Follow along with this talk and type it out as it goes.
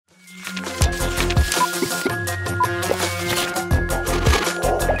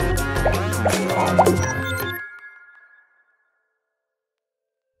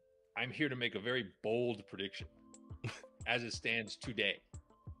am here to make a very bold prediction as it stands today.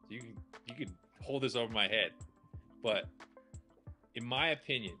 So you can hold this over my head, but in my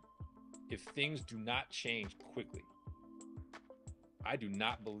opinion, if things do not change quickly, I do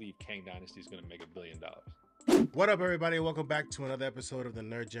not believe Kang Dynasty is going to make $1 billion. What up, everybody? Welcome back to another episode of the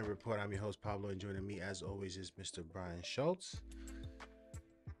NerdGen Report. I'm your host, Pablo, and joining me, as always, is Mr. Brian Schultz.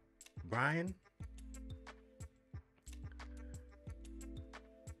 Brian,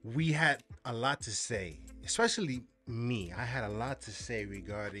 we had a lot to say, especially me. I had a lot to say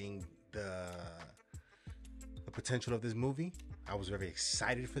regarding the potential of this movie. I was very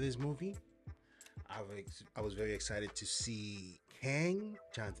excited for this movie. I was very excited to see Kang,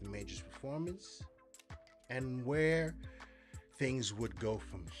 Jonathan Majors' performance, and where things would go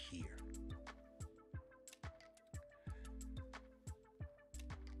from here.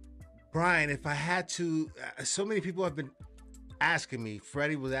 Brian, if I had to, so many people have been asking me.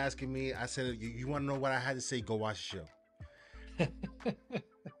 Freddie was asking me. I said, "You want to know what I had to say? Go watch the show,"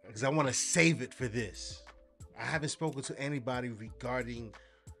 because I want to save it for this. I haven't spoken to anybody regarding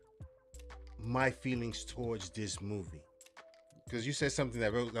my feelings towards this movie, because you said something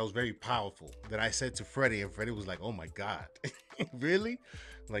that was very powerful that I said to Freddie, and Freddie was like, "Oh my God, really?"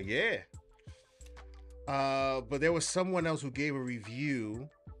 I'm like, yeah. But there was someone else who gave a review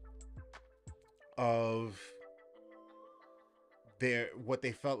of what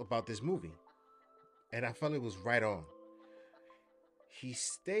they felt about this movie, and I felt it was right on. He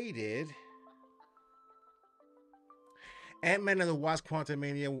stated, Ant-Man and the Wasp: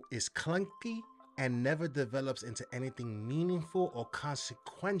 Quantumania is clunky and never develops into anything meaningful or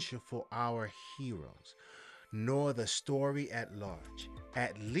consequential for our heroes, nor the story at large.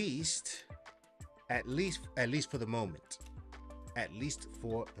 At least for the moment. At least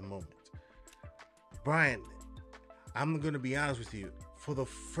for the moment. Brian, I'm going to be honest with you. For the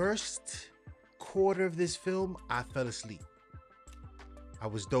first quarter of this film, I fell asleep. I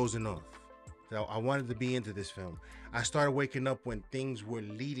was dozing off. So I wanted to be into this film. I started waking up when things were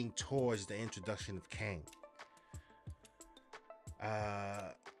leading towards the introduction of Kang.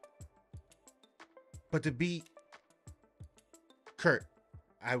 But to be curt,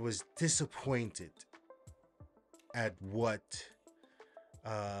 I was disappointed at what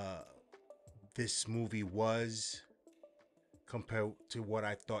this movie was compared to what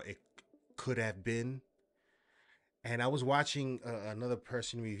I thought it could have been. And I was watching another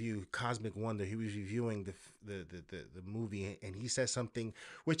person review Cosmic Wonder. He was reviewing the movie, and he said something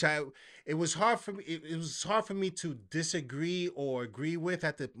which it was hard for me. It was hard for me to disagree or agree with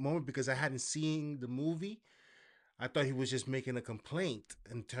at the moment because I hadn't seen the movie. I thought he was just making a complaint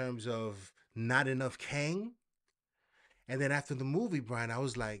in terms of not enough Kang. And then after the movie, Brian, I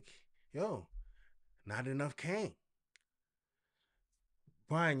was like, yo, not enough Kang.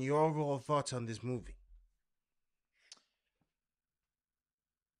 Brian, your overall thoughts on this movie?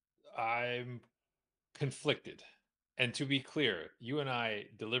 I'm conflicted. And to be clear, you and I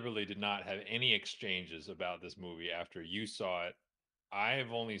deliberately did not have any exchanges about this movie after you saw it. I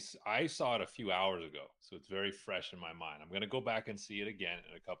saw it a few hours ago, so it's very fresh in my mind. I'm going to go back and see it again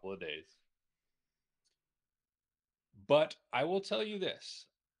in a couple of days. But I will tell you this.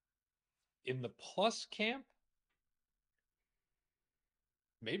 In the plus camp,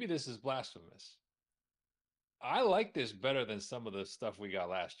 maybe this is blasphemous. I like this better than some of the stuff we got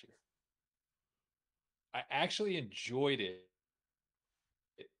last year. I actually enjoyed it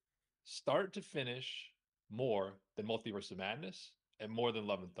start to finish more than Multiverse of Madness and more than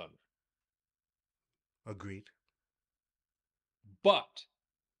Love and Thunder. Agreed. But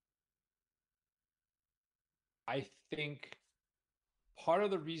I think part of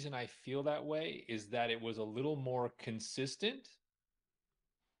the reason I feel that way is that it was a little more consistent.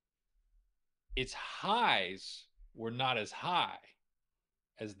 Its highs were not as high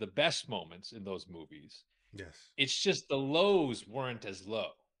as the best moments in those movies. Yes. It's just the lows weren't as low.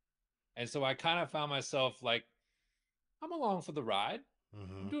 And so I kind of found myself like, I'm along for the ride.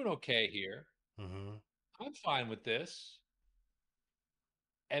 Mm-hmm. I'm doing okay here. Mm-hmm. I'm fine with this.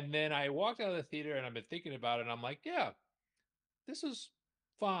 And then I walked out of the theater and I've been thinking about it. And I'm like, yeah, this is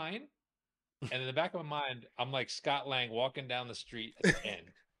fine. And in the back of my mind, I'm like Scott Lang walking down the street at the end.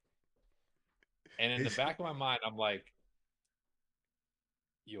 And in the back of my mind, I'm like,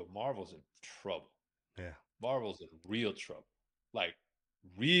 yo, Marvel's in trouble. Yeah. Marvel's in real trouble. Like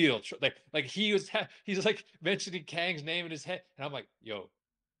real trouble. Like he's like mentioning Kang's name in his head. And I'm like, yo,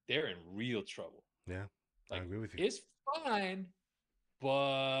 they're in real trouble. Yeah. Like, I agree with you. it's fine,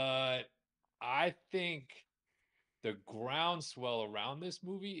 but I think the groundswell around this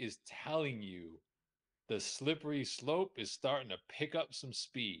movie is telling you the slippery slope is starting to pick up some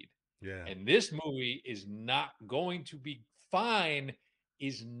speed. Yeah. And this movie is not going to be fine,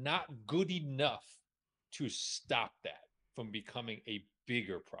 is not good enough to stop that from becoming a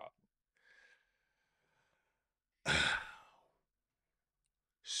bigger problem.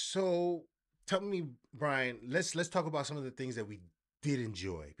 So tell me, Brian, let's talk about some of the things that we did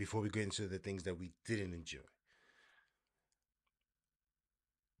enjoy before we get into the things that we didn't enjoy.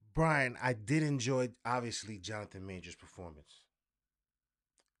 Brian, I did enjoy obviously Jonathan Major's performance.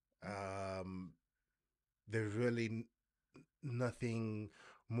 Um, there's really nothing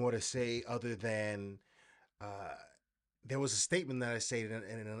more to say other than uh, there was a statement that I said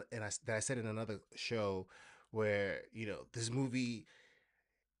that I said in another show where this movie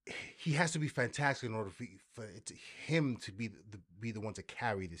he has to be fantastic in order him to be the one to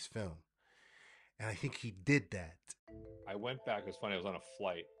carry this film, and I think he did that. I went back, it was funny, I was on a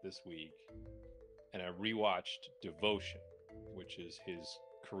flight this week and I rewatched Devotion, which is his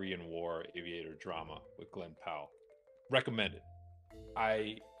Korean War aviator drama with Glenn Powell. Recommended.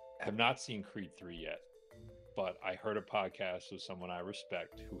 I have not seen Creed 3 yet, but I heard a podcast with someone I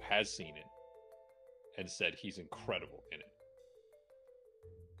respect who has seen it and said he's incredible in it.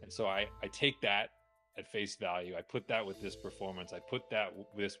 And so I take that at face value. I put that with this performance. I put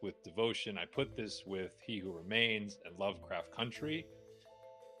this with Devotion. I put this with He Who Remains and Lovecraft Country.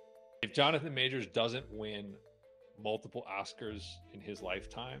 If Jonathan Majors doesn't win multiple Oscars in his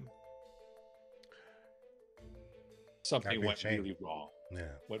lifetime, something went really wrong. Yeah.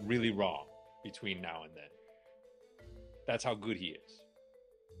 Went really wrong between now and then. That's how good he is.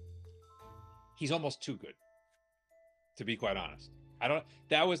 He's almost too good, to be quite honest.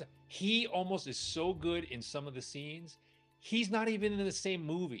 He almost is so good in some of the scenes. He's not even in the same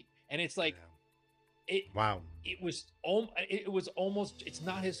movie. And it's like, it was almost, it's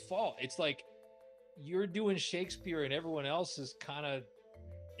not his fault. It's like, you're doing Shakespeare and everyone else is kind of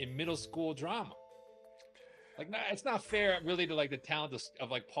in middle school drama. Like, it's not fair really to like the talent of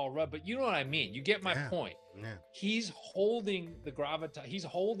like Paul Rudd, but you know what I mean. You get my point. Yeah. He's holding the gravitas. He's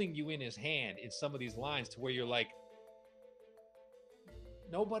holding you in his hand in some of these lines to where you're like,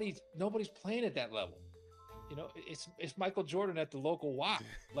 nobody's playing at that level. It's Michael Jordan at the local Y.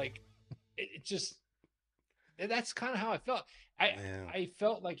 Like, it just, that's kind of how I felt. I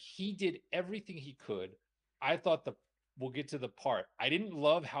felt like he did everything he could. I thought we'll get to the part. I didn't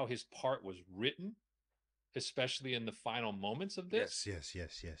love how his part was written, especially in the final moments of this. Yes.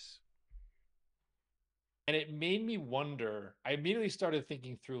 And it made me wonder. I immediately started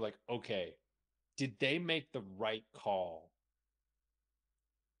thinking through like, okay, did they make the right call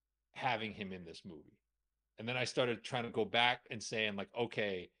having him in this movie? And then I started trying to go back and saying like,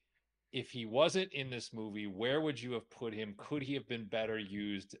 okay, if he wasn't in this movie, where would you have put him? Could he have been better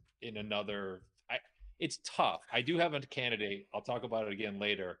used in another? It's tough. I do have a candidate. I'll talk about it again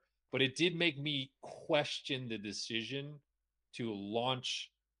later, but it did make me question the decision to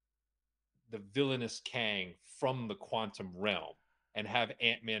launch the villainous Kang from the quantum realm and have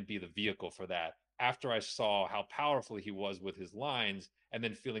Ant-Man be the vehicle for that, after I saw how powerful he was with his lines and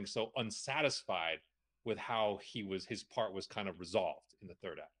then feeling so unsatisfied with how his part was kind of resolved in the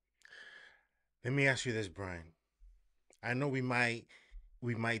third act. Let me ask you this, Brian. I know we might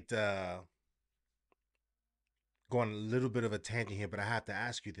go on a little bit of a tangent here, but I have to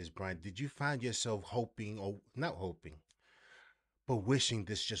ask you this, Brian. Did you find yourself hoping, or not hoping, but wishing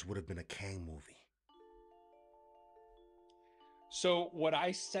this just would have been a Kang movie? So what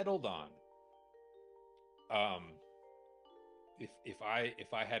I settled on, if I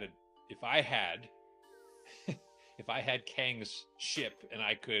had Kang's ship and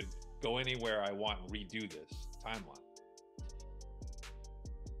I could go anywhere I want and redo this timeline,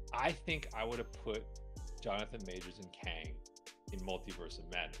 I think I would have put Jonathan Majors and Kang in Multiverse of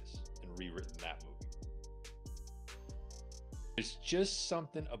Madness and rewritten that movie. There's just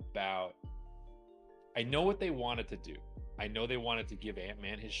something about, I know what they wanted to do. I know they wanted to give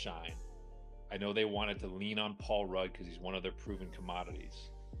Ant-Man his shine. I know they wanted to lean on Paul Rudd because he's one of their proven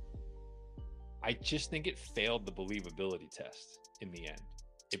commodities. I just think it failed the believability test in the end.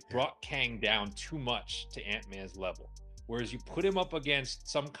 It brought Kang down too much to Ant-Man's level. Whereas you put him up against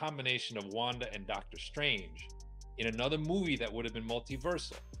some combination of Wanda and Doctor Strange in another movie that would have been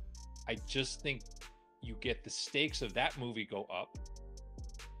multiversal, I just think you get the stakes of that movie go up,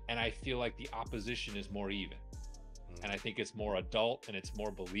 and I feel like the opposition is more even. And I think it's more adult and it's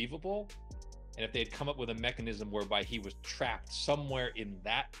more believable. And if they'd come up with a mechanism whereby he was trapped somewhere in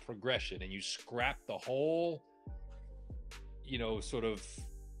that progression and you scrap the whole, sort of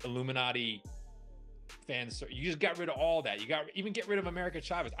Illuminati fans, you just got rid of all that. Even get rid of America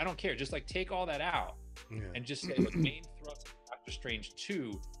Chavez. I don't care. Just like take all that out and just say the main thrust of Doctor Strange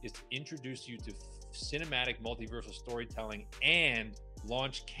 2 is to introduce you to cinematic multiversal storytelling and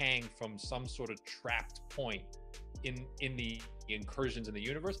launch Kang from some sort of trapped point in the incursions in the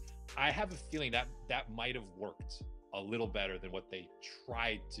universe. I have a feeling that that might have worked a little better than what they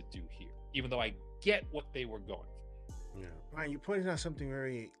tried to do here, even though I get what they were going for. Yeah, Brian, you pointed out something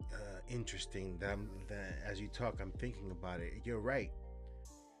very interesting that as you talk, I'm thinking about it. You're right.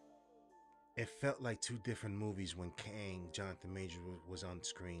 It felt like two different movies when Kang, Jonathan Major, was on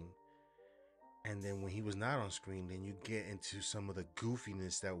screen. And then when he was not on screen, then you get into some of the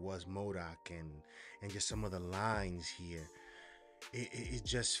goofiness that was MODOK and just some of the lines here. It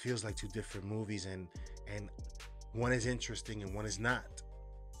just feels like two different movies, and one is interesting and one is not.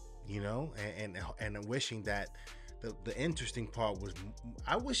 You know, and I'm wishing that the interesting part was,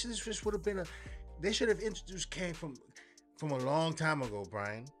 I wish this just would have been they should have introduced Kang from a long time ago,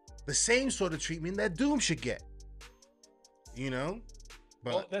 Brian. The same sort of treatment that Doom should get. You know,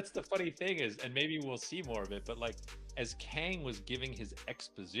 but Well, that's the funny thing is, and maybe we'll see more of it, but like as Kang was giving his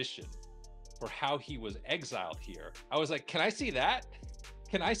exposition for how he was exiled here, I was like, can I see that?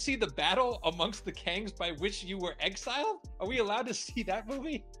 Can I see the battle amongst the Kangs by which you were exiled? Are we allowed to see that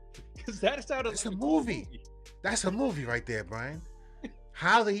movie? Because that sounded it's like a cool movie. That's a movie right there, Brian.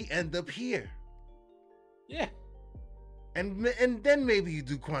 How did he end up here? Yeah. And then maybe you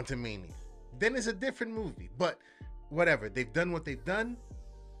do Quantumania. Then it's a different movie. But whatever, they've done what they've done.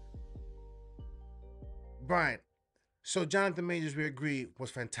 Brian, so Jonathan Majors, we agree,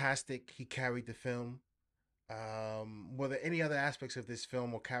 was fantastic. He carried the film. Were there any other aspects of this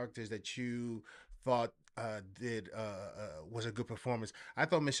film or characters that you thought did was a good performance? I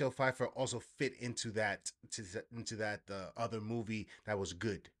thought Michelle Pfeiffer also fit into that other movie that was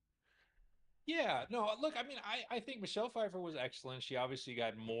good. Yeah, no, look, I mean, I think Michelle Pfeiffer was excellent. She obviously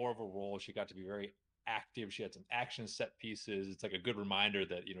got more of a role. She got to be very active. She had some action set pieces. It's like a good reminder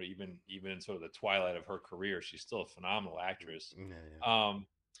that, you know, even in sort of the twilight of her career, she's still a phenomenal actress. Yeah, yeah. Um,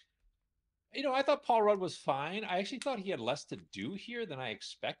 you know, I thought Paul Rudd was fine. I actually thought he had less to do here than I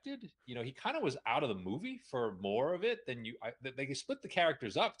expected. You know, he kind of was out of the movie for more of it than they split the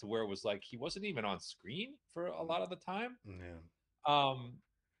characters up to where it was like he wasn't even on screen for a lot of the time. Yeah. Um,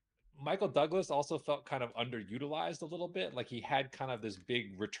 Michael Douglas also felt kind of underutilized a little bit. Like he had kind of this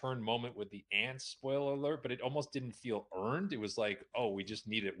big return moment with the ants, spoiler alert, but it almost didn't feel earned. It was like, oh, we just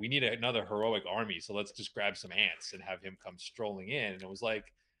need it. We need another heroic army. So let's just grab some ants and have him come strolling in. And it was like,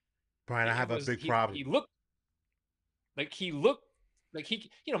 Brian, I it have a was, big problem. he looked like you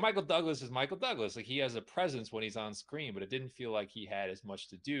know, Michael Douglas is Michael Douglas. Like he has a presence when he's on screen, but it didn't feel like he had as much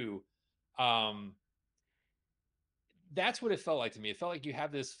to do. Um, that's what it felt like to me. It felt like you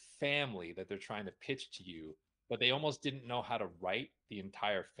have this family that they're trying to pitch to you, but they almost didn't know how to write the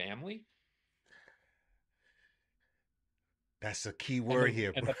entire family. That's a key And word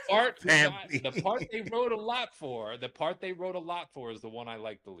here. the part who got Family. the part they wrote a lot for, the part they wrote a lot for is the one I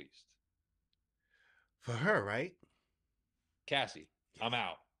like the least. For her, right? Cassie, I'm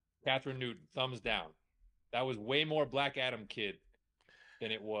out. Catherine Newton, thumbs down. That was way more Black Adam kid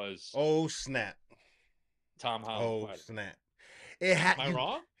than it was Oh snap! Tom Holland Oh Spider. snap! It had Am I you,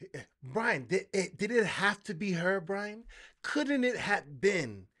 wrong? Brian. Did it have to be her, Brian? Couldn't it have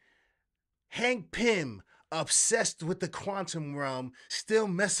been Hank Pym, obsessed with the quantum realm, still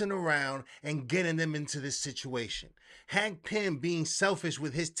messing around and getting them into this situation? Hank Pym being selfish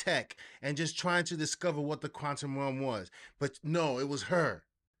with his tech and just trying to discover what the quantum realm was. But no, it was her.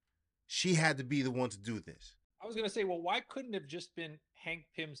 She had to be the one to do this. I was going to say, well, why couldn't it have just been Hank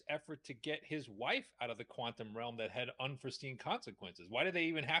Pym's effort to get his wife out of the quantum realm that had unforeseen consequences? Why did they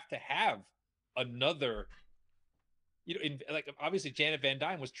even have to have another? You know, like obviously Janet Van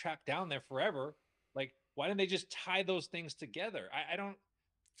Dyne was trapped down there forever. Like, why didn't they just tie those things together? I don't.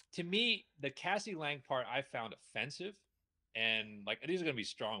 To me, the Cassie Lang part I found offensive, and like these are going to be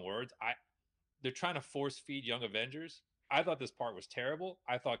strong words. They're trying to force feed Young Avengers. I thought this part was terrible.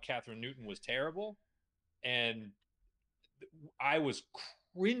 I thought Catherine Newton was terrible, and I was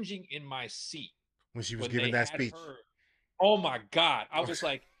cringing in my seat When she was when giving they that had speech. her. Oh my God. I was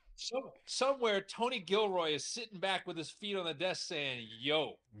like, somewhere Tony Gilroy is sitting back with his feet on the desk saying,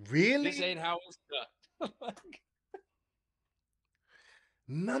 yo, this Really? ain't how it's done.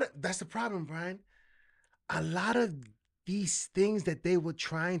 That's the problem, Brian. A lot of these things that they were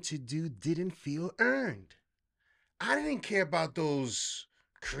trying to do didn't feel earned. I didn't care about those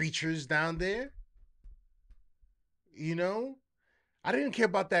creatures down there. You know? I didn't care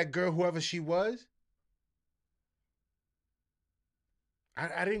about that girl, whoever she was.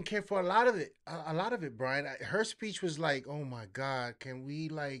 I didn't care for a lot of it. A lot of it, Brian. Her speech was like, oh my God, can we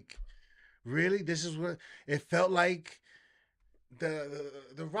like really? This is what it felt like.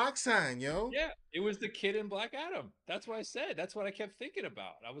 the rock sign, yo. Yeah, it was the kid in Black Adam. That's what I said. That's what I kept thinking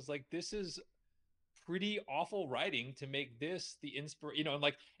about. I was like, this is pretty awful writing to make this the inspiration, and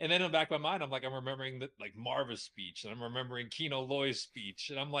like, and then in the back of my mind, I'm like, I'm remembering that like Marva's speech, and I'm remembering Keno Loy's speech,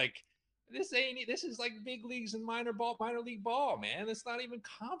 and I'm like, this is like big leagues and minor league ball, man. It's not even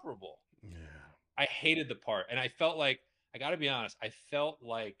comparable. Yeah. I hated the part, and I felt like, I got to be honest, I felt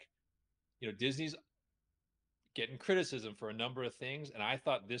like, Disney's getting criticism for a number of things, and I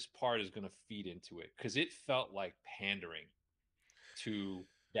thought this part is going to feed into it because it felt like pandering to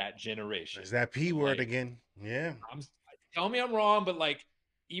that generation. There's that P word Like, again. Yeah. I'm tell me I'm wrong, but like,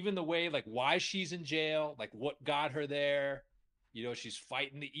 even the way, like, why she's in jail, like what got her there, she's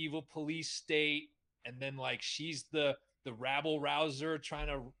fighting the evil police state, and then like she's the rabble rouser trying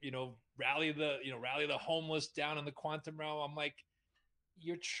to rally the homeless down in the quantum realm. I'm like,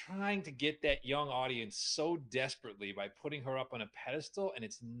 you're trying to get that young audience so desperately by putting her up on a pedestal, and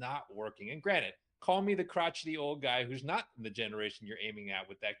it's not working. And granted, call me the crotchety old guy who's not in the generation you're aiming at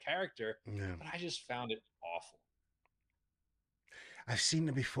with that character, Yeah. but I just found it awful. I've seen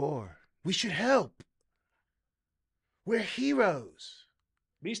it before. We should help. We're heroes.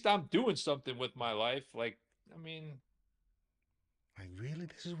 At least I'm doing something with my life. Like, I mean, Like, really?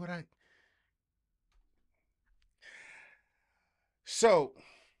 This is what I. So,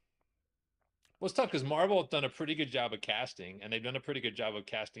 well, it's tough because Marvel have done a pretty good job of casting, and they've done a pretty good job of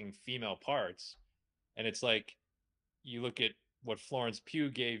casting female parts. And it's like, you look at what Florence Pugh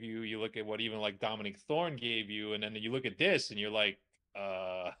gave you, you look at what even like Dominic Thorne gave you, and then you look at this, and you're like,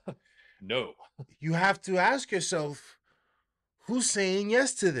 no. you have to ask yourself who's saying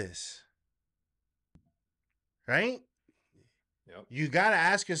yes to this, right? Yep. You gotta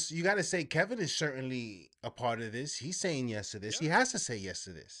ask us. You gotta say Kevin is certainly a part of this. He's saying yes to this. Yeah, He has to say yes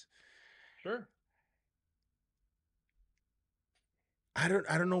to this. sure. I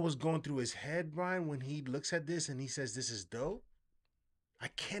don't know what's going through his head, Brian, when he looks at this and he says this is dope. I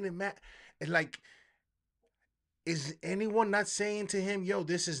can't imagine. Like, is anyone not saying to him, "Yo,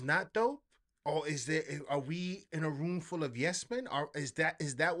 this is not dope"? Or is there? Are we in a room full of yes men? Or is that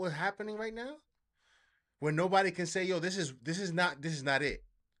what's happening right now? Where nobody can say, "Yo, this is not it.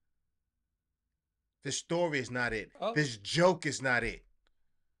 This story is not it. Oh, This joke is not it."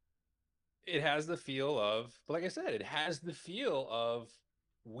 it has the feel of, like I said, it has the feel of,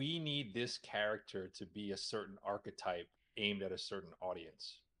 we need this character to be a certain archetype aimed at a certain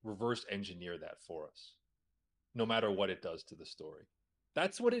audience. Reverse engineer that for us, no matter what it does to the story.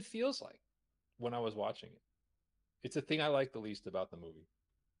 That's what it feels like when I was watching it. It's a thing I like the least about the movie.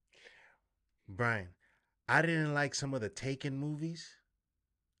 Brian, I didn't like some of the Taken movies,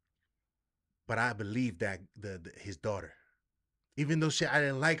 but I believed that his daughter, even though I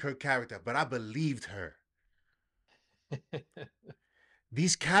didn't like her character, but I believed her.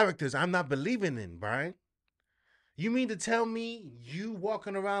 These characters I'm not believing in, Brian. You mean to tell me you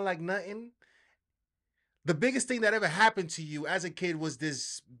walking around like nothing? The biggest thing that ever happened to you as a kid was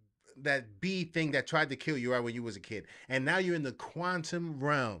this that bee thing that tried to kill you right when you was a kid, and now you're in the quantum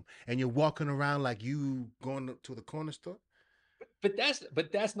realm and you're walking around like you going to the corner store. But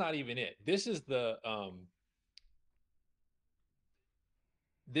that's not even it. This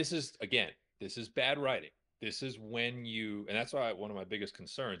is, again, this is bad writing. This is when you, and that's why one of my biggest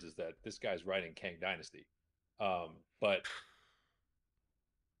concerns is that this guy's writing Kang Dynasty. But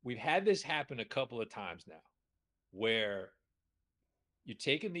we've had this happen a couple of times now, where you're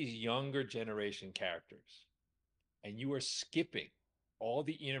taking these younger generation characters and you are skipping all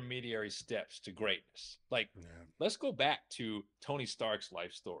the intermediary steps to greatness. Like, Yeah. let's go back to Tony Stark's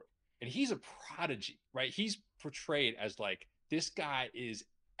life story. And he's a prodigy, right? He's portrayed as like, this guy is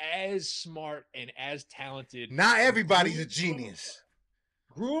as smart and as talented Not and everybody's a genius.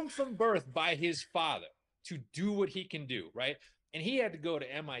 groomed from birth by his father to do what he can do, right? And he had to go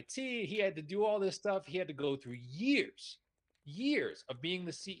to MIT. He had to do all this stuff. He had to go through years of being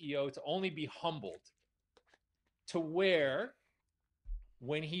the CEO to only be humbled to where,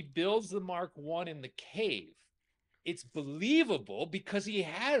 when he builds the Mark One in the cave, it's believable because he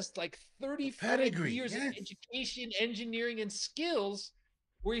has like The 35 pedigree, years of yes. education, engineering, and skills,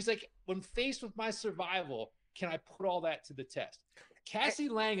 where he's like, when faced with my survival, can I put all that to the test? Cassie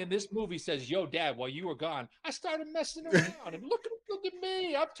Lang in this movie says, "Yo, Dad, while you were gone, I started messing around, and look at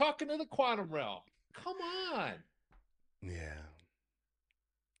me. I'm talking to the quantum realm." Come on, Yeah.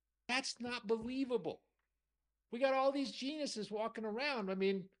 that's not believable. We got all these geniuses walking around. I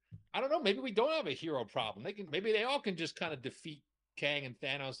mean, I don't know. Maybe we don't have a hero problem. Maybe they all can just kind of defeat Kang and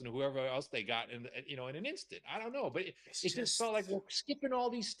Thanos and whoever else they got in an instant. I don't know, but It's it just felt just like we're skipping all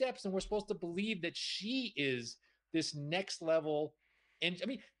these steps, and we're supposed to believe that she is this next level. And I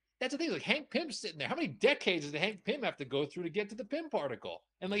mean, that's the thing. Like Hank Pym's sitting there. How many decades does the Hank Pym have to go through to get to the Pym particle?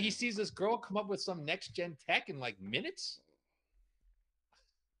 And like he Man, sees this girl come up with some next gen tech in like minutes.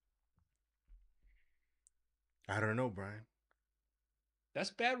 I don't know, Brian.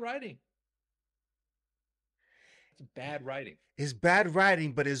 That's bad writing. It's bad writing. It's bad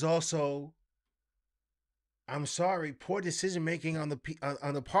writing, but it's also, I'm sorry, poor decision making on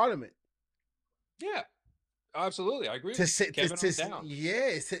on the parliament. Yeah, absolutely. I agree To with you. say, Kevin on down.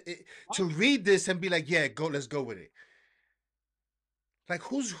 yeah, to read this and be like, yeah, go, let's go with it. Like,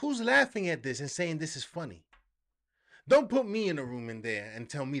 who's laughing at this and saying this is funny? Don't put me in a room in there and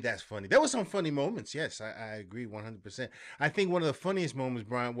tell me that's funny. There were some funny moments. Yes, I agree 100%. I think one of the funniest moments,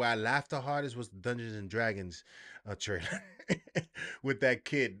 Brian, where I laughed the hardest was the Dungeons and Dragons trailer with that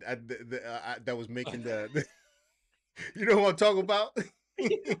kid that was making the you know what I'm talking about?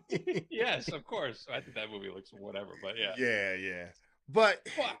 Yes, of course. I think that movie looks whatever, but yeah. Yeah, yeah. But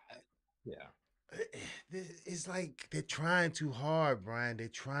Well, yeah. it's like they're trying too hard, Brian. They're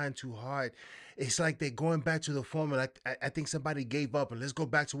trying too hard. It's like they're going back to the formula. I think somebody gave up and let's go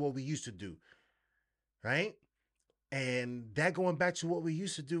back to what we used to do, right? And that going back to what we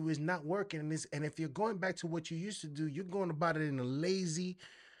used to do is not working. And if you're going back to what you used to do, you're going about it in a lazy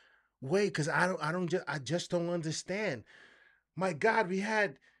way. Because I just don't understand. My God, we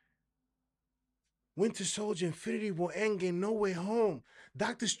had Winter Soldier, Infinity War, Endgame, No Way Home.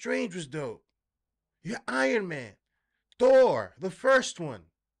 Doctor Strange was dope. You're Iron Man, Thor, the first one,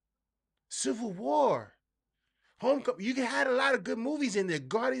 Civil War, Homecoming. You had a lot of good movies in there.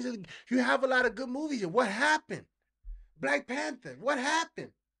 Guardians of you have a lot of good movies. What happened? Black Panther. What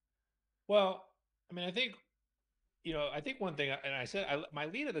happened? Well, I mean, I think I think one thing, and I said my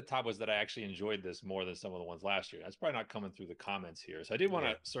lead at the top was that I actually enjoyed this more than some of the ones last year. That's probably not coming through the comments here. So I did want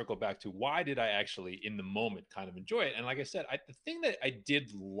Yeah. to circle back to why did I actually, in the moment, kind of enjoy it. And like I said, the thing that I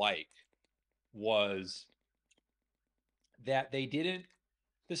did like was that they didn't.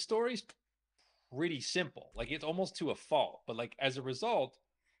 The story's pretty simple. Like it's almost to a fault, but like as a result,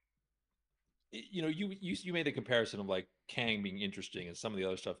 you made the comparison of like Kang being interesting and some of the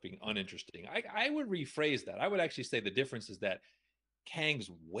other stuff being uninteresting. I would rephrase that. I would actually say the difference is that Kang's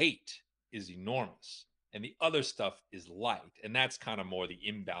weight is enormous and the other stuff is light. And that's kind of more the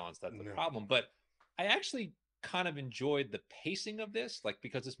imbalance that's the No. problem. But I actually kind of enjoyed the pacing of this, like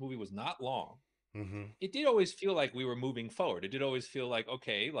because this movie was not long. Mm-hmm. It did always feel like we were moving forward. It did always feel like,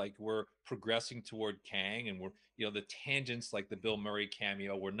 okay, like we're progressing toward Kang and we're, the tangents like the Bill Murray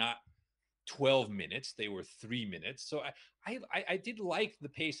cameo were not 12 minutes, they were 3 minutes. So I did like the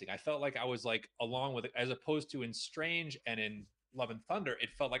pacing. I felt like I was like along with it, as opposed to in Strange and in Love and Thunder, it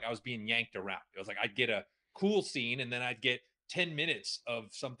felt like I was being yanked around. It was like I'd get a cool scene and then I'd get 10 minutes of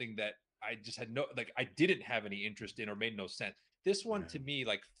something that I just had like I didn't have any interest in or made no sense. This one to me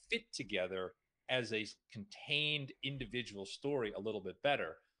like fit together as a contained individual story a little bit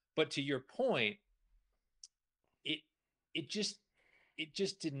better. But to your point, it it just it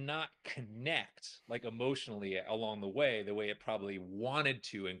just did not connect like emotionally along the way it probably wanted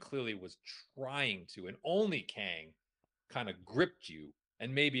to and clearly was trying to, and only Kang kind of gripped you,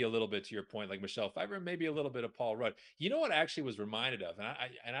 and maybe a little bit to your point like Michelle Pfeiffer, maybe a little bit of Paul Rudd. You know what I actually was reminded of,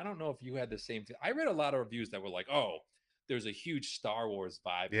 and I don't know if you had the same thing. I read a lot of reviews that were like, oh, there's a huge Star Wars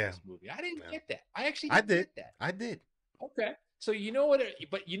vibe in Yeah. this movie. I didn't Yeah. get that. I actually I didn't did. get that. I did. Okay. So you know what?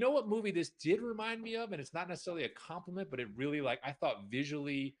 But you know what movie this did remind me of, and it's not necessarily a compliment, but it really like I thought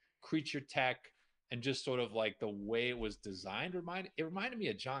visually, creature tech, and just sort of like the way it was designed reminded me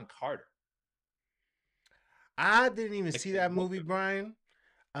of John Carter. I didn't even Like see the that look movie, of it. Brian.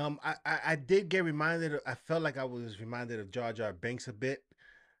 I did get reminded. I felt like I was reminded of Jar Jar Binks a bit.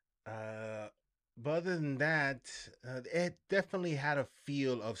 Uh, but other than that, it definitely had a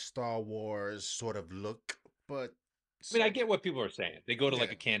feel of Star Wars sort of look. But I mean, I so get what people are saying. They go to like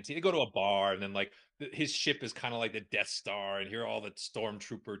yeah, a canteen, they go to a bar, and then like his ship is kind of like the Death Star, and here are all the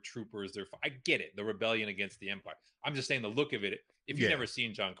stormtrooper troopers. I get it, the rebellion against the Empire. I'm just saying the look of it. If you've yeah, never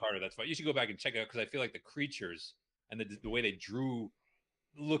seen John Carter, that's fine. You should go back and check it out because I feel like the creatures and the way they drew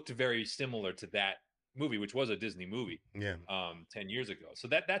looked very similar to that movie, which was a Disney movie yeah. 10 years ago. So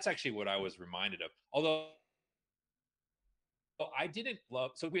that's actually what I was reminded of. Although I didn't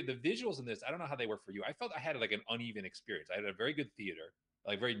love so weird the visuals in this. I don't know how they were for you. I felt I had like an uneven experience. I had a very good theater,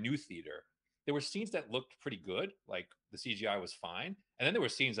 like very new theater. There were scenes that looked pretty good, like the CGI was fine, and then there were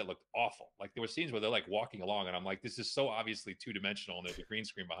scenes that looked awful. Like there were scenes where they're like walking along, and I'm like, this is so obviously two dimensional, and there's a green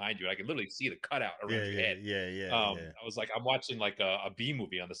screen behind you. I can literally see the cutout Yeah, around your yeah, head. yeah, yeah, yeah. I was like, I'm watching like a B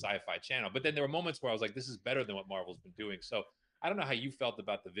movie on the Sci-Fi Channel. But then there were moments where I was like, this is better than what Marvel's been doing. So I don't know how you felt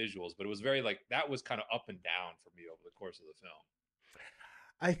about the visuals, but it was very like that was kind of up and down for me over the course of the film.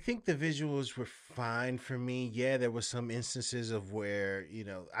 I think the visuals were fine for me. Yeah, there were some instances of where,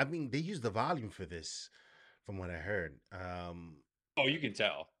 I mean, they used the volume for this, from what I heard. Oh, you can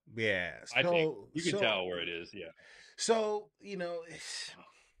tell. Yeah. I think So, you can so, tell where it is. Yeah. so,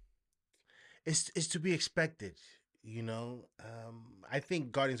 it's to be expected. I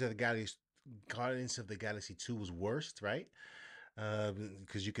think Guardians of the Galaxy 2 was worst, right?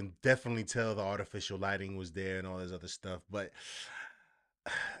 Because you can definitely tell the artificial lighting was there and all this other stuff. But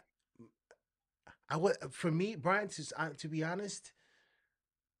I would, for me, Brian, to be honest,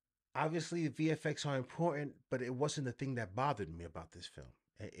 obviously the VFX are important, but it wasn't the thing that bothered me about this film.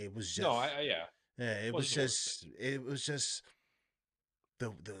 It was No, just, yeah, yeah, wasn't the worst thing. it was just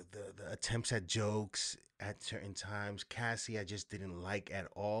the attempts at jokes at certain times. Cassie, I just didn't like at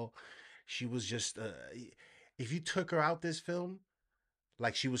all. She was just, if you took her out this film,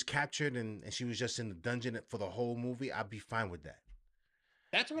 like she was captured and she was just in the dungeon for the whole movie, I'd be fine with that.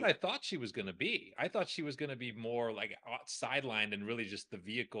 That's what I thought she was going to be. I thought she was going to be more like sidelined and really just the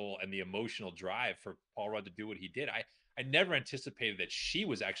vehicle and the emotional drive for Paul Rudd to do what he did. I never anticipated that she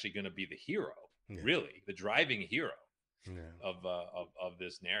was actually going to be the hero, Yeah, really, the driving hero yeah. of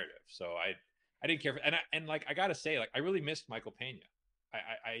this narrative. So I didn't care for, and like I gotta say, like I really missed Michael Pena. I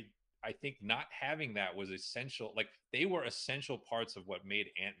I I think not having that was essential. Like they were essential parts of what made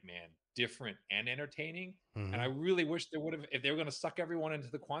Ant-Man different and entertaining. And I Mm-hmm. really wish there would have, if they were going to suck everyone into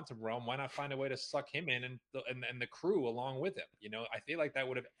the quantum realm, why not find a way to suck him in and the crew along with him? You know, I feel like that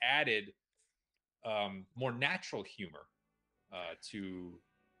would have added more natural humor to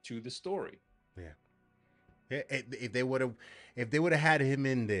the story. Yeah. Yeah, if they would have had him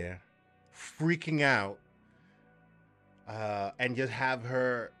in there freaking out, and just have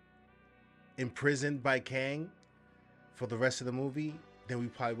her imprisoned by Kang for the rest of the movie, then we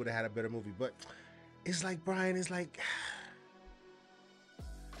probably would have had a better movie. But it's like, Brian, it's like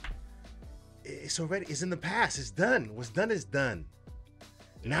it's in the past. It's done. What's done is done.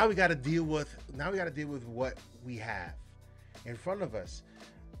 Yeah. Now we got to deal with what we have in front of us.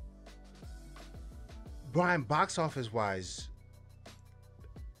 Brian, box office wise,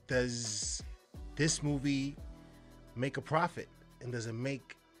 does this movie make a profit, and does it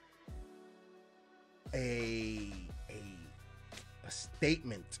make a a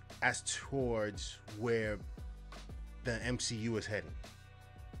statement as towards where the MCU is heading?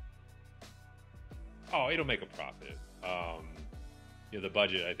 Oh, it'll make a profit. The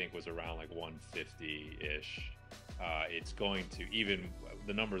budget I think was around like 150 ish. It's going to, even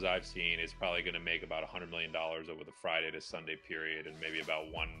the numbers I've seen, it's probably going to make about $100 million over the Friday to Sunday period, and maybe about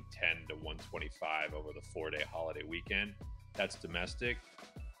 110 to 125 over the 4-day holiday weekend. That's domestic.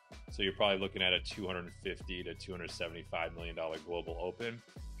 So you're probably looking at a $250 to $275 million global open.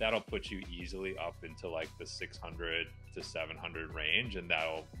 That'll put you easily up into like the 600 to 700 range, and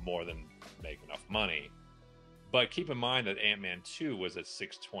that'll more than make enough money. But keep in mind that Ant-Man 2 was at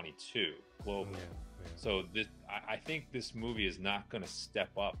 622 globally. Yeah, So I think this movie is not going to step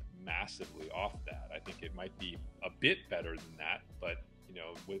up massively off that. I think it might be a bit better than that, but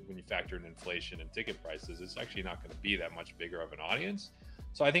when you factor in inflation and ticket prices, it's actually not going to be that much bigger of an audience.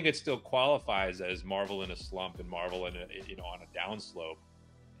 So I think it still qualifies as Marvel in a slump and Marvel in on a downslope,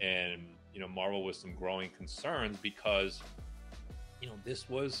 and Marvel with some growing concerns because this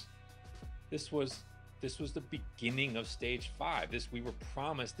was this was this was the beginning of stage 5. We were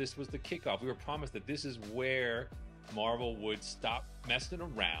promised, this was the kickoff. We were promised that this is where Marvel would stop messing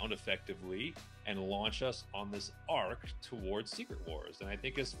around effectively and launch us on this arc towards Secret Wars. And I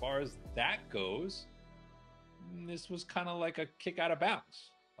think as far as that goes, this was kind of like a kick out of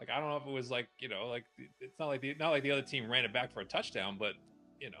bounds. Like I don't know if it was like like it's not like the other team ran it back for a touchdown, but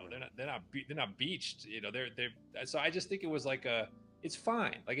they're not beached. They're so I just think it was like it's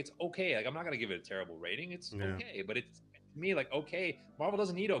fine. Like it's okay. Like I'm not gonna give it a terrible rating. It's yeah, okay, but it's to me like okay. Marvel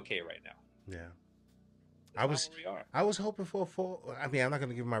doesn't need okay right now. yeah. I That's not was, where we are. I was hoping for a full. I mean, I'm not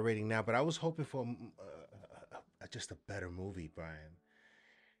gonna give my rating now, but I was hoping for just a better movie, Brian,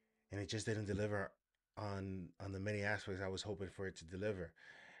 and it just didn't deliver on the many aspects I was hoping for it to deliver.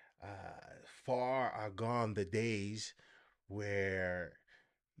 Far are gone the days where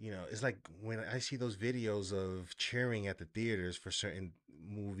it's like when I see those videos of cheering at the theaters for certain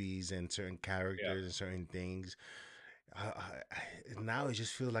movies and certain Yeah. characters and certain things. Now it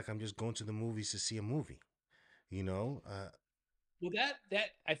just feels like I'm just going to the movies to see a movie. You know, Well,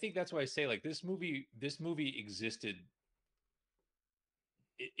 that I think that's why I say like this movie existed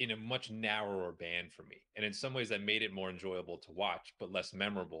in a much narrower band for me, and in some ways that made it more enjoyable to watch, but less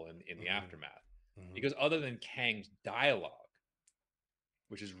memorable in the mhm, aftermath. mhm, Because other than Kang's dialogue,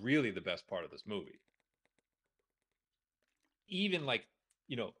 which is really the best part of this movie. Even like,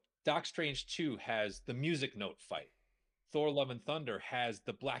 you know, Doc Strange 2 has the music note fight. Thor Love and Thunder has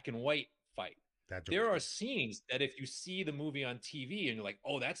the black and white fight. That joke was There are good. scenes that if you see the movie on TV and you're like,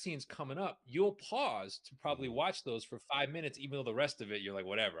 oh, that scene's coming up, you'll pause to probably watch those for 5 minutes, even though the rest of it, you're like,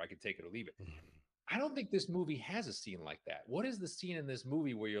 whatever, I can take it or leave it. I don't think this movie has a scene like that. What is the scene in this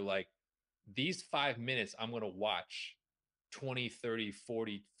movie where you're like, these 5 minutes I'm going to watch 20, 30,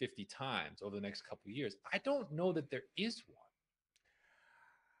 40, 50 times over the next couple of years? I don't know that there is one.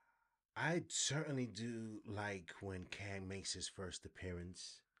 I certainly do like when Kang makes his first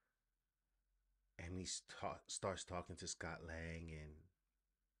appearance and he starts talking to Scott Lang and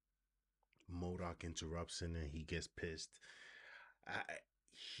MODOK interrupts him and he gets pissed. I,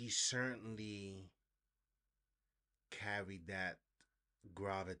 he certainly carried that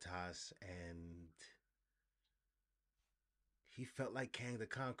gravitas and he felt like Kang the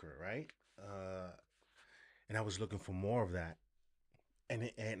Conqueror, right? And I was looking for more of that.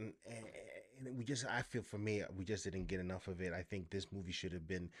 And we just, I feel for me, we just didn't get enough of it. I think this movie should have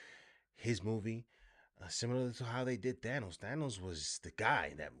been his movie, similar to how they did Thanos. Thanos was the guy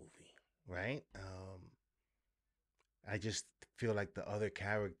in that movie, right? I just feel like the other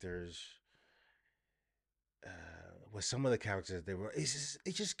characters, with some of the characters, they were.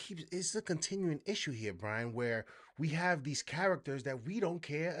 It just keeps. It's a continuing issue here, Brian, where we have these characters that we don't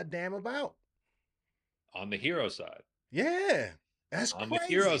care a damn about. On the hero side. Yeah, that's On the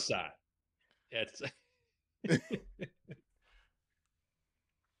hero crazy. side. It's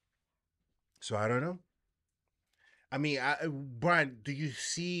So I don't know. I mean, Brian, do you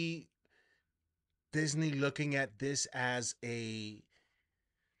see Disney looking at this as a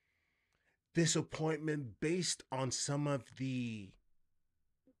disappointment based on some of the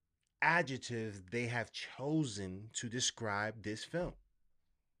adjectives they have chosen to describe this film?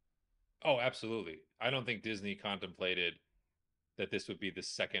 Oh, absolutely. I don't think Disney contemplated that this would be the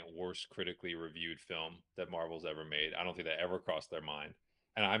second worst critically reviewed film that Marvel's ever made. I don't think that ever crossed their mind.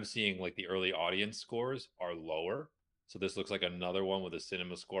 And I'm seeing like the early audience scores are lower. So this looks like another one with a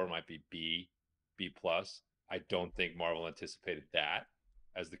cinema score might be B, B plus. I don't think Marvel anticipated that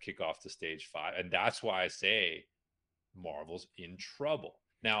as the kickoff to stage 5. And that's why I say Marvel's in trouble.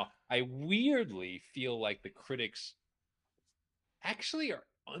 Now, I weirdly feel like the critics actually are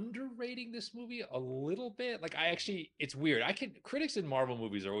underrating this movie a little bit. Like I actually, it's weird. I can critics in Marvel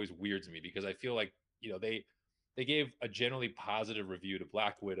movies are always weird to me because I feel like they gave a generally positive review to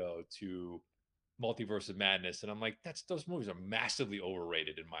Black Widow, to Multiverse of Madness, and I'm like, that's those movies are massively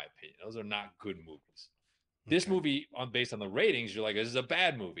overrated in my opinion. Those are not good movies. This Okay. movie, on based on the ratings, you're like, this is a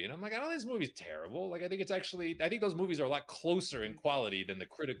bad movie, and I'm like, I don't think this movie's terrible. Like I think it's actually, I think those movies are a lot closer in quality than the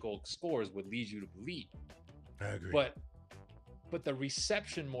critical scores would lead you to believe. I agree. But the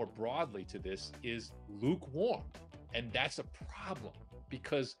reception more broadly to this is lukewarm. And that's a problem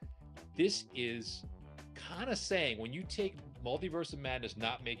because this is kind of saying when you take Multiverse of Madness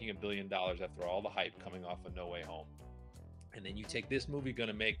not making $1 billion after all the hype coming off of No Way Home, and then you take this movie going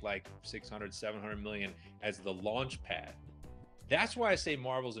to make like 600, 700 million as the launch pad. That's why I say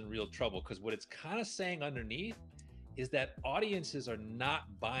Marvel's in real trouble, because what it's kind of saying underneath is that audiences are not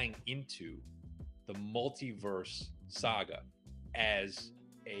buying into the multiverse saga as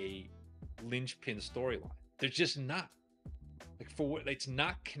a linchpin storyline. They're just not. Like it's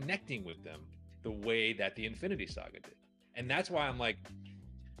not connecting with them the way that the Infinity Saga did. And that's why I'm like,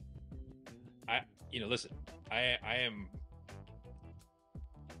 listen,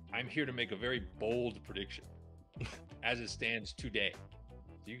 I'm here to make a very bold prediction as it stands today.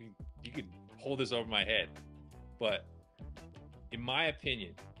 You can hold this over my head, but in my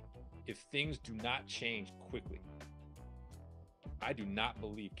opinion, if things do not change quickly, I do not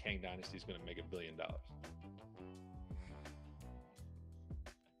believe Kang Dynasty is going to make $1 billion.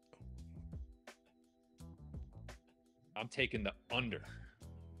 I'm taking the under.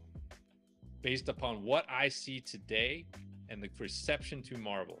 Based upon what I see today and the reception to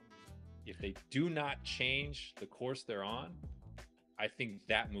Marvel, if they do not change the course they're on, I think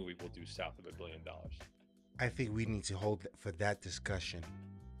that movie will do south of $1 billion. I think we need to hold for that discussion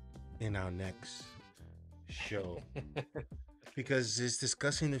in our next show because it's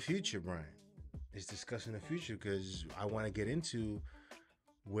discussing the future, Brian. It's discussing the future because I want to get into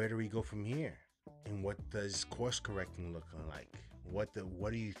where do we go from here and what does course correcting look like? What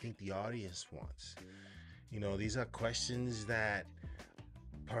do you think the audience wants? These are questions that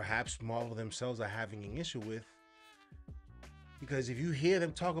perhaps Marvel themselves are having an issue with. Because if you hear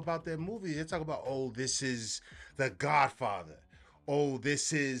them talk about their movies, they talk about, oh, this is The Godfather. Oh,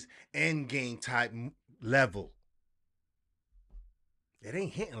 this is Endgame type level. It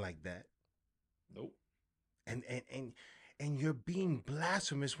ain't hitting like that. Nope. And and and and you're being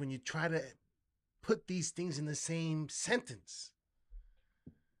blasphemous when you try to put these things in the same sentence,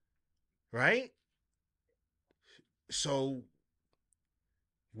 right? So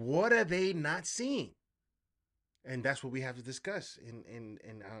what are they not seeing? And that's what we have to discuss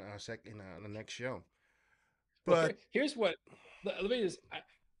in our the next show. Well, But here's what. Let me just.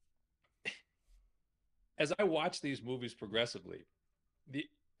 As I watch these movies progressively, the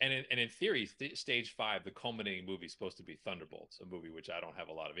and in theory, stage five, the culminating movie is supposed to be Thunderbolts, a movie which I don't have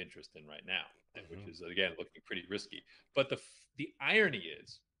a lot of interest in right now, which mhm, is again looking pretty risky. But the irony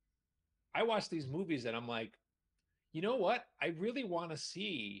is, I watch these movies and I'm like, you know what? I really want to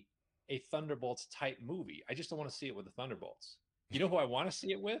see a Thunderbolts type movie. I just don't want to see it with the Thunderbolts. You know who I want to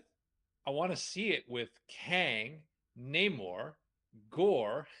see it with? I want to see it with Kang, Namor,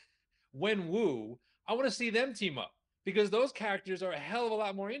 Gore, Wenwu. I want to see them team up because those characters are a hell of a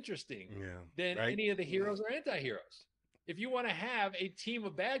lot more interesting yeah, than right, any of the heroes or anti-heroes. If you want to have a team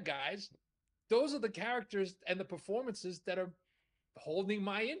of bad guys, those are the characters and the performances that are holding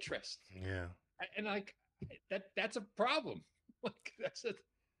my interest. yeah, And like that's a problem. Like that's a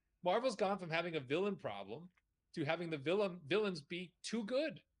Marvel's gone from having a villain problem to having the villains be too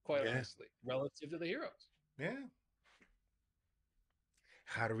good, quite yeah, honestly, relative to the heroes. yeah.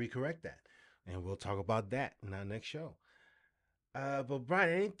 How do we correct that? And we'll talk about that in our next show. But Brian,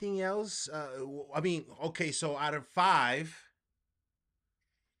 anything else? I mean, okay, so out of five,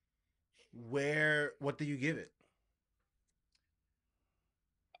 what do you give it?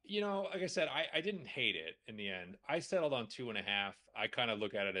 Like I said, I didn't hate it in the end. I settled on 2.5. I kind of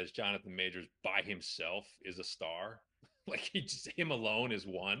look at it as Jonathan Majors by himself is a star. Like him alone is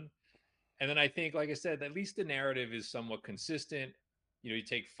one. And then I think, like I said, at least the narrative is somewhat consistent. You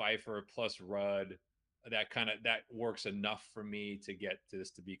take Pfeiffer plus Rudd. That works enough for me to get to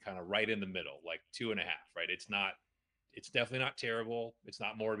this to be kind of right in the middle, like 2.5, right? It's definitely not terrible. It's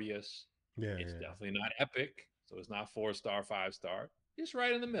not Morbius. Yeah, It's yeah. definitely not epic. So it's not 4 star, 5 star. It's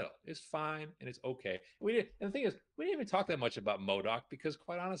right in the middle. It's fine and it's okay. And the thing is, we didn't even talk that much about MODOK because,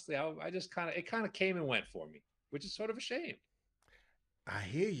 quite honestly, I just it came and went for me, which is sort of a shame. I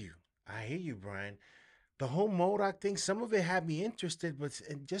hear you. I hear you, Brian. The whole Modoc thing, some of it had me interested, but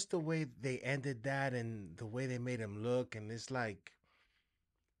just the way they ended that and the way they made him look, and it's like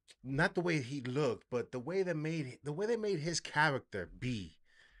not the way he looked, but the way they made his character be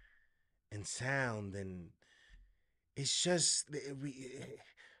and sound, and it's just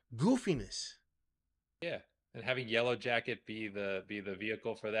goofiness. Yeah, and having Yellow Jacket be the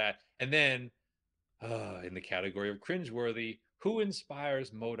vehicle for that, and then in the category of cringeworthy, who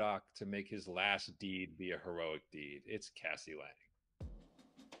inspires MODOK to make his last deed be a heroic deed? It's Cassie Lang,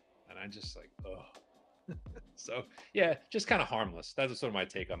 and I'm just like, oh. So yeah, just kind of harmless. That's sort of my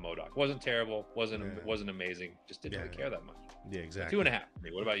take on MODOK. Wasn't terrible, wasn't Yeah, wasn't amazing. Just didn't yeah, really care that much. yeah, So two and exactly. a half. For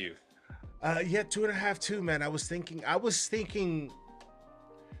me. What about you? Yeah, 2.5 too, man. I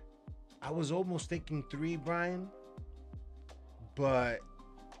was almost thinking three, Brian, but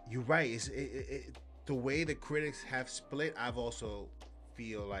you're right. The way the critics have split. I've also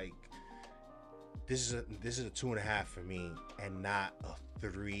feel like this is a 2.5 for me, and not a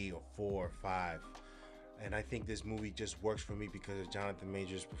 3 or 4 or 5. And I think this movie just works for me because of Jonathan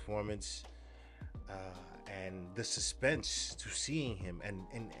Majors' performance, uh, and the suspense to seeing him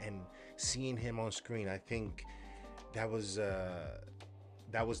and seeing him on screen. I think that was uh,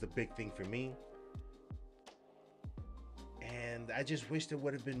 that was the big thing for me. And I just wish there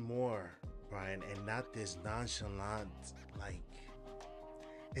would have been more, Brian, and not this nonchalant, like,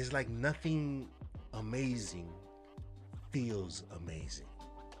 it's like nothing amazing feels amazing,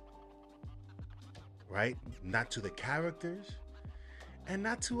 right? Not to the characters and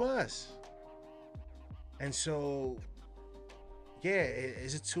not to us. And so, yeah,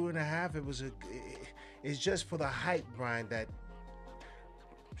 it's a 2.5. It's just for the hype, Brian. That,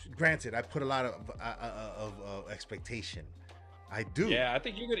 granted, I put a lot of expectation. I do, Yeah, I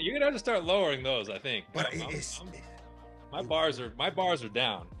think you're gonna have to start lowering those. I think but my bars are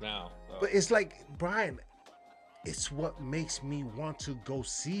down now. So but it's like, Brian, it's what makes me want to go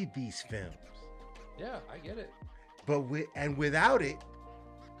see these films. yeah, I get it. But without it,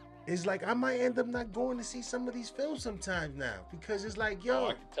 it's like I might end up not going to see some of these films sometimes now, because it's like, Oh, yo,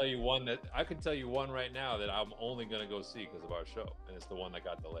 I can tell you one right now that I'm only gonna go see because of our show, and it's the one that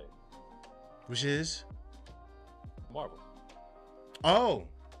got delayed. which is, Marvel. oh,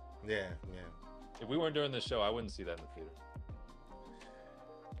 yeah, yeah. If we weren't doing this show, I wouldn't see that in the theater.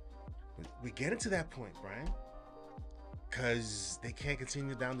 We get into that point, Brian, because they can't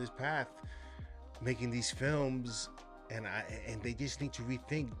continue down this path, making these films and they just need to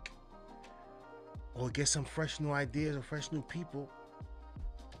rethink or get some fresh new ideas or fresh new people.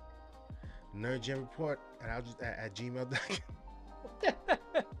 NerdGen report and I'll just at gmail.com.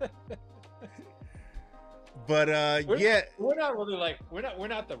 But We're yeah, we're not really like we're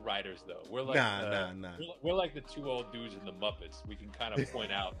not the writers though. nah. We're like the two old dudes in the Muppets. We can kind of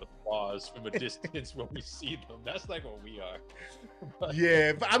point out the flaws from a distance when we see them. That's like what we are. But,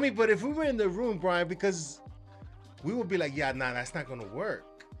 Yeah, but I mean, but if we were in the room, Brian, because we would be like, yeah, nah, that's not gonna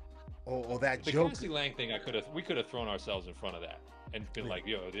work, or that the joke. Cassie Lang thing, we could have thrown ourselves in front of that and been like,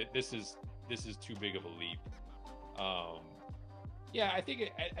 yo, this is too big of a leap. Um, yeah, I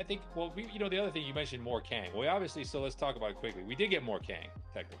think. Well, the other thing you mentioned, more Kang. Well, obviously, so let's talk about it quickly. We did get more Kang,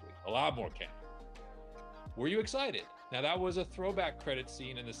 technically, a lot more Kang. Were you excited? Now that was a throwback credit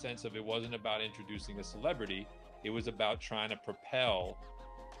scene in the sense of it wasn't about introducing a celebrity. It was about trying to propel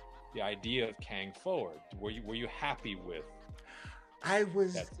the idea of Kang forward. Were you happy with I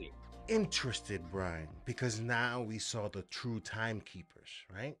was that scene? interested, Brian, because now we saw the true timekeepers,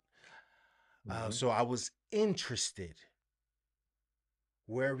 right? Mm-hmm. So I was interested.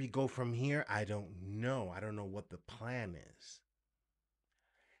 Where we go from here, I don't know. I don't know what the plan is.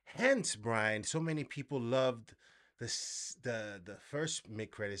 Hence, Brian, so many people loved the first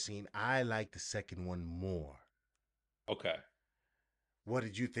mid credit scene. I like the second one more. Okay. What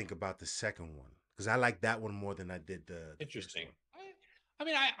did you think about the second one? Because I like that one more than I did the first Interesting. one. I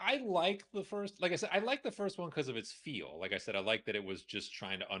mean, I like the first, like I said, I like the first one because of its feel. Like I said, I like that it was just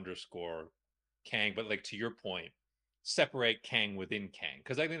trying to underscore Kang, but like to your point, separate Kang within Kang.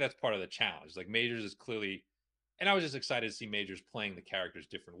 Because I think that's part of the challenge. Like Majors is clearly, and I was just excited to see Majors playing the characters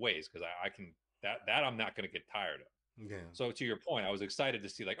different ways because I can, that I'm not going to get tired of. Yeah. So to your point, I was excited to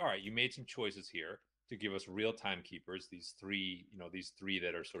see like, all right, you made some choices here to give us real timekeepers, these three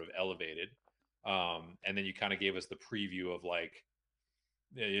that are sort of elevated. And then you kind of gave us the preview of like,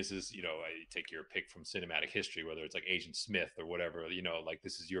 this is, I take your pick from cinematic history, whether it's like Agent Smith or whatever, like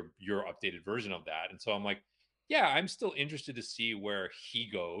this is your updated version of that. And so I'm like, yeah, I'm still interested to see where he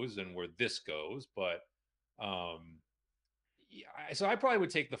goes and where this goes, but um yeah, so I probably would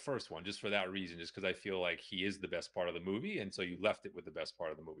take the first one just for that reason, just because I feel like he is the best part of the movie, and so you left it with the best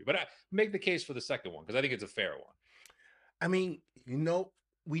part of the movie. But I make the case for the second one because I think it's a fair one. I mean,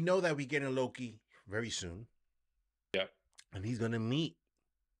 we know that we're getting Loki very soon, Yeah, and he's gonna meet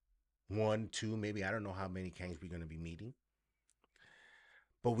one, two, maybe I don't know how many Kangs we're gonna be meeting,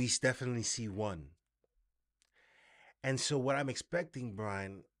 but we definitely see one. And so what I'm expecting,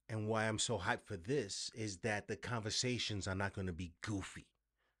 Brian, and why I'm so hyped for this is that the conversations are not going to be goofy.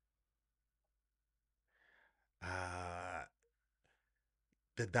 Uh,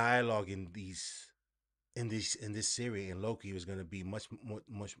 the dialogue in this series in Loki is going to be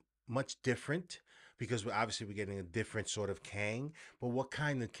much different because we're getting a different sort of Kang. But what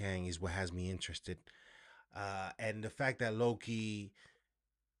kind of Kang is what has me interested, and the fact that Loki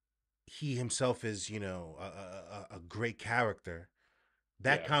he himself is a great character.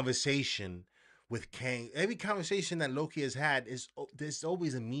 That yeah, conversation with Kang, every conversation that Loki has had there's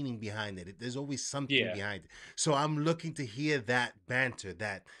always a meaning behind it. There's always something yeah. behind it. So I'm looking to hear that banter,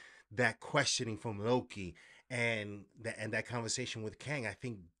 that questioning from Loki, and that conversation with Kang. I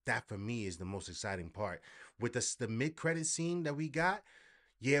think that for me is the most exciting part. With the mid credit scene that we got,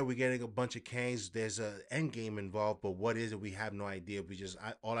 yeah, we're getting a bunch of Kangs. There's a end game involved, but what is it? We have no idea.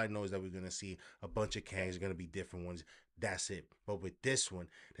 All I know is that we're gonna see a bunch of Kangs. Gonna be different ones. That's it. But with this one,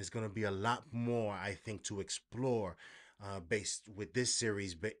 there's gonna be a lot more, I think, to explore, based with this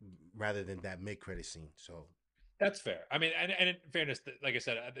series, rather than that mid credit scene. So That's fair. I mean, and in fairness, like I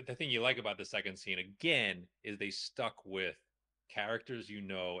said, the thing you like about the second scene again is they stuck with characters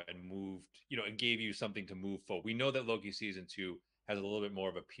and moved, and gave you something to move forward. We know that Loki season two has a little bit more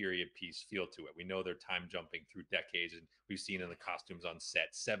of a period piece feel to it. We know they're time jumping through decades, and we've seen in the costumes on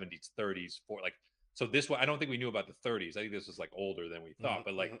set 70s, 30s, for like. So this one, I don't think we knew about the 30s. I think this was like older than we thought,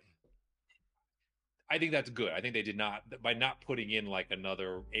 but like mhm. I think that's good. I think they did not, by not putting in like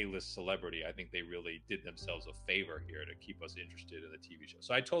another A-list celebrity. I think they really did themselves a favor here to keep us interested in the TV show.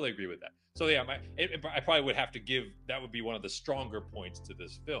 So I totally agree with that. So yeah, I probably would have to give that would be one of the stronger points to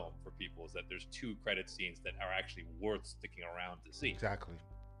this film for people is that there's two credit scenes that are actually worth sticking around to see. Exactly.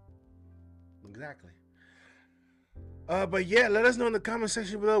 But yeah, let us know in the comment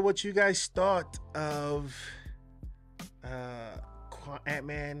section below what you guys thought of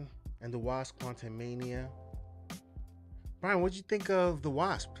Ant-Man and the Wasp: Quantumania. Brian, what'd you think of the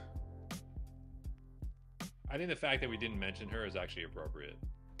Wasp? I think the fact that we didn't mention her is actually appropriate.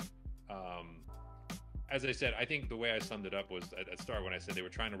 Um, as I said, I think the way I summed it up was at the start when I said they were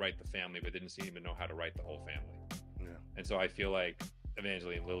trying to write the family, but didn't seem to know how to write the whole family. Yeah. And so I feel like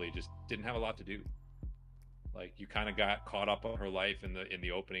Evangeline Lilly just didn't have a lot to do. Like, you kind of got caught up on her life in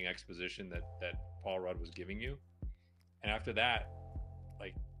the opening exposition that Paul Rudd was giving you, and after that,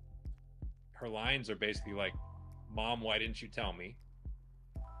 like, her lines are basically like, "Mom, why didn't you tell me?"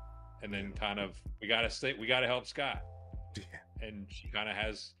 And then kind of, we gotta help Scott. Yeah. And she kind of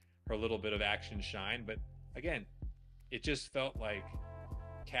has her little bit of action shine, but again, it just felt like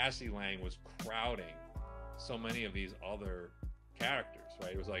Cassie Lang was crowding so many of these other characters,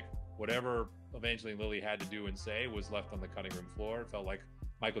 right? It was like whatever Evangeline Lilly had to do and say was left on the cutting room floor. It felt like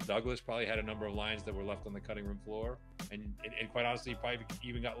Michael Douglas probably had a number of lines that were left on the cutting room floor, and quite honestly, probably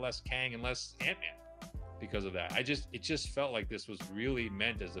even got less Kang and less Ant-Man because of that. It just felt like this was really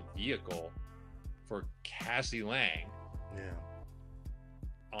meant as a vehicle for Cassie Lang, Yeah.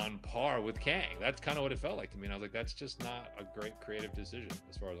 on par with Kang. That's kind of what it felt like to me. And I was like, that's just not a great creative decision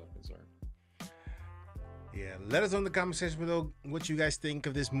as far as I'm concerned. Yeah, let us know in the comment section below what you guys think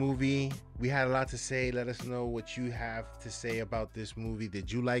of this movie. We had a lot to say. Let us know what you have to say about this movie.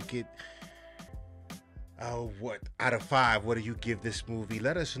 Did you like it? What out of 5? What do you give this movie?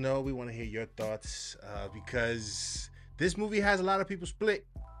 Let us know. We want to hear your thoughts because this movie has a lot of people split.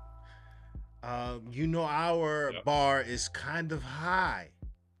 You know, our bar is kind of high,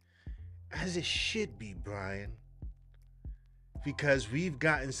 as it should be, Brian, because we've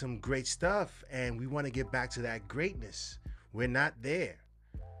gotten some great stuff and we want to get back to that greatness. We're not there.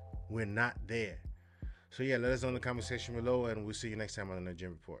 We're not there. So yeah, let us know in the comment section below, and we'll see you next time on the NerdGen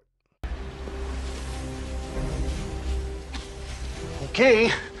Report. Okay.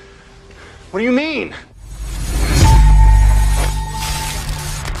 What do you mean?